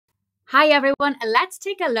Hi everyone, let's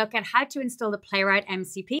take a look at how to install the Playwright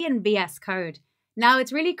MCP in VS Code. Now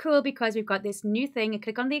it's really cool because we've got this new thing. You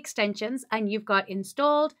click on the extensions and you've got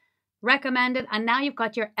installed, recommended, and now you've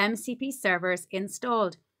got your MCP servers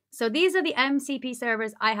installed. So these are the MCP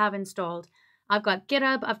servers I have installed. I've got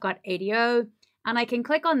GitHub, I've got ADO, and I can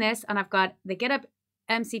click on this and I've got the GitHub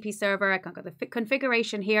MCP server. I can got the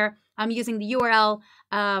configuration here. I'm using the URL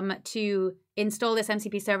to install this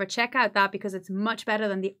MCP server. Check out that because it's much better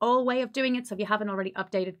than the old way of doing it. So if you haven't already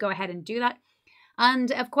updated, go ahead and do that.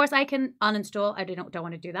 And of course I can uninstall. I don't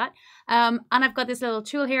want to do that. And I've got this little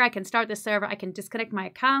tool here. I can start the server. I can disconnect my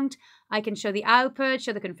account. I can show the output,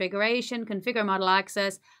 show the configuration, configure model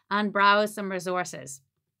access, and browse some resources.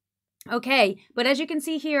 Okay, but as you can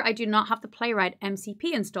see here, I do not have the Playwright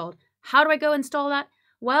MCP installed. How do I go install that?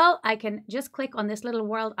 Well, I can just click on this little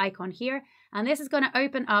world icon here, and this is going to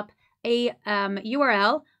open up a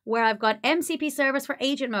URL where I've got MCP servers for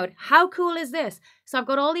agent mode. How cool is this? So I've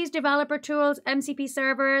got all these developer tools, MCP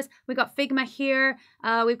servers. We've got Figma here.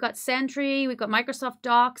 We've got Sentry. We've got Microsoft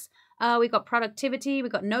Docs. We've got Productivity.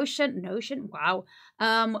 We've got Notion. Wow.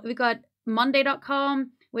 We've got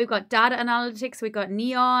Monday.com. We've got data analytics. We've got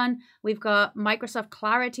Neon. We've got Microsoft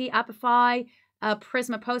Clarity, Apify,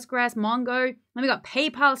 Prisma, Postgres, Mongo. And we've got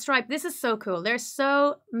PayPal, Stripe. This is so cool. There's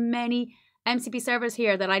so many MCP servers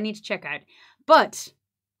here that I need to check out. But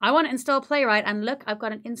I want to install Playwright, and look, I've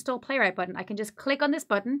got an install Playwright button. I can just click on this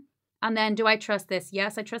button, and then do I trust this?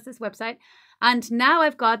 Yes, I trust this website. And now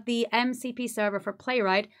I've got the MCP server for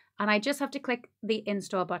Playwright, and I just have to click the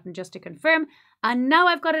install button just to confirm. And now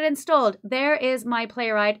I've got it installed. There is my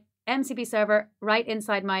Playwright MCP server right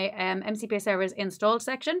inside my MCP servers installed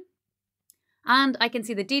section. And I can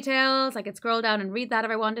see the details. I can scroll down and read that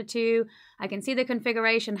if I wanted to. I can see the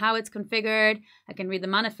configuration, how it's configured. I can read the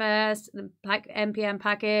manifest, the npm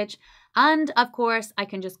package. And of course, I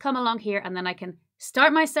can just come along here and then I can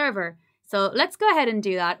start my server. So let's go ahead and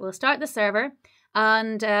do that. We'll start the server.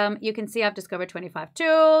 And you can see I've discovered 25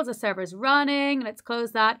 tools. The server's running. Let's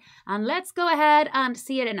close that. And let's go ahead and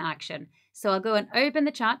see it in action. So I'll go and open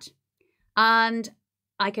the chat. And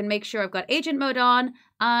I can make sure I've got agent mode on,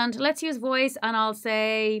 and let's use voice, and I'll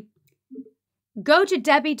say, go to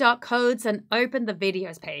debbie.codes and open the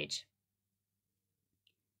videos page.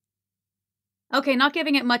 Okay, not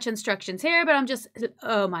giving it much instructions here, but I'm just,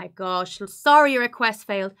 oh my gosh, sorry, your request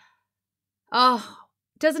failed. Oh,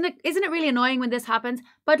 isn't it really annoying when this happens?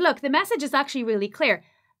 But look, the message is actually really clear.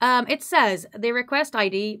 It says the request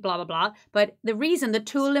ID, blah, blah, blah, but the reason the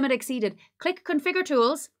tool limit exceeded, click configure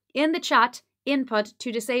tools in the chat, input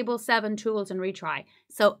to disable 7 tools and retry.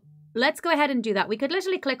 So let's go ahead and do that. We could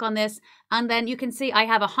literally click on this and then you can see I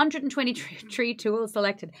have 123 tools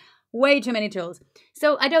selected. Way too many tools.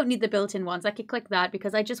 So I don't need the built-in ones. I could click that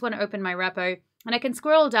because I just want to open my repo and I can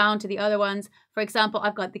scroll down to the other ones. For example,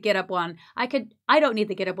 I've got the GitHub one. I don't need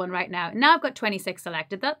the GitHub one right now. Now I've got 26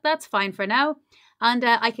 selected. That's fine for now. And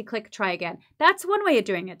I could click try again. That's one way of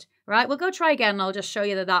doing it, right? We'll go try again and I'll just show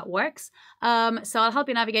you that that works. So I'll help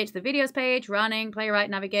you navigate to the videos page, running,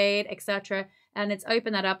 Playwright, navigate, etc. And it's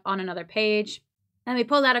open that up on another page. And we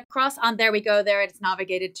pull that across and there we go. There it's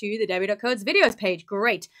navigated to the debbie.codes videos page.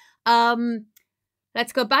 Great.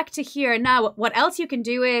 Let's go back to here. Now, what else you can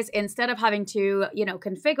do is instead of having to,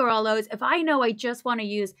 configure all those, if I know I just want to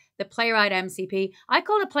use the Playwright MCP, I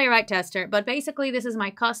call it Playwright Tester, but basically this is my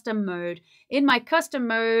custom mode. In my custom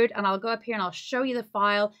mode, and I'll go up here and I'll show you the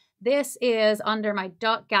file. This is under my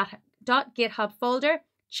 .github folder,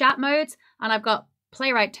 chat modes, and I've got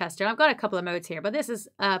Playwright Tester. I've got a couple of modes here, but this is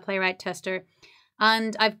Playwright Tester.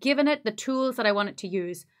 And I've given it the tools that I want it to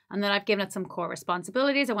use. And then I've given it some core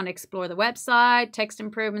responsibilities. I want to explore the website, text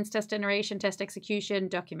improvements, test generation, test execution,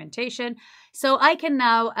 documentation. So I can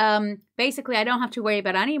now, basically, I don't have to worry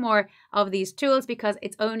about any more of these tools because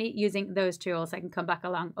it's only using those tools. I can come back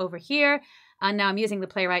along over here. And now I'm using the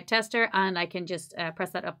Playwright Tester and I can just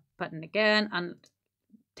press that up button again and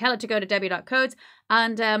tell it to go to debbie.codes.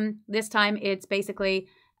 And this time it's basically,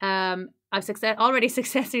 I've already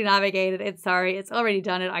successfully navigated it. Sorry, it's already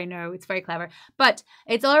done it. I know, it's very clever. But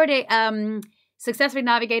it's already successfully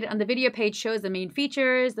navigated and the video page shows the main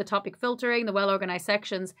features, the topic filtering, the well-organized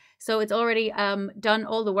sections. So it's already done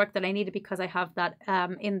all the work that I needed because I have that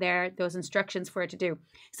in there, those instructions for it to do.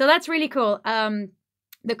 So that's really cool.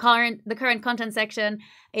 The current content section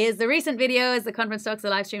is the recent videos, the conference talks, the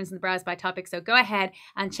live streams, and the browse by topic. So go ahead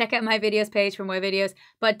and check out my videos page for more videos.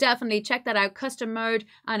 But definitely check that out, custom mode.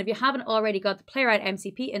 And if you haven't already got the Playwright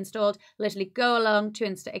MCP installed, literally go along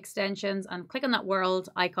to extensions and click on that world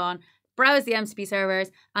icon, browse the MCP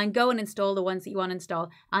servers and go and install the ones that you want to install.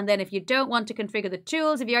 And then if you don't want to configure the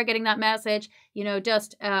tools, if you're getting that message, you know,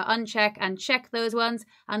 just uncheck and check those ones.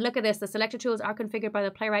 And look at this, the selected tools are configured by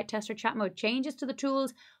the Playwright tester chat mode. Changes to the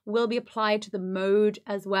tools will be applied to the mode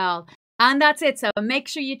as well. And that's it. So make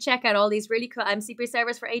sure you check out all these really cool MCP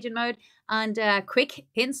servers for agent mode and quick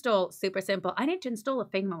install, super simple. I need to install a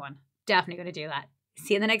Figma one. Definitely going to do that.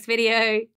 See you in the next video.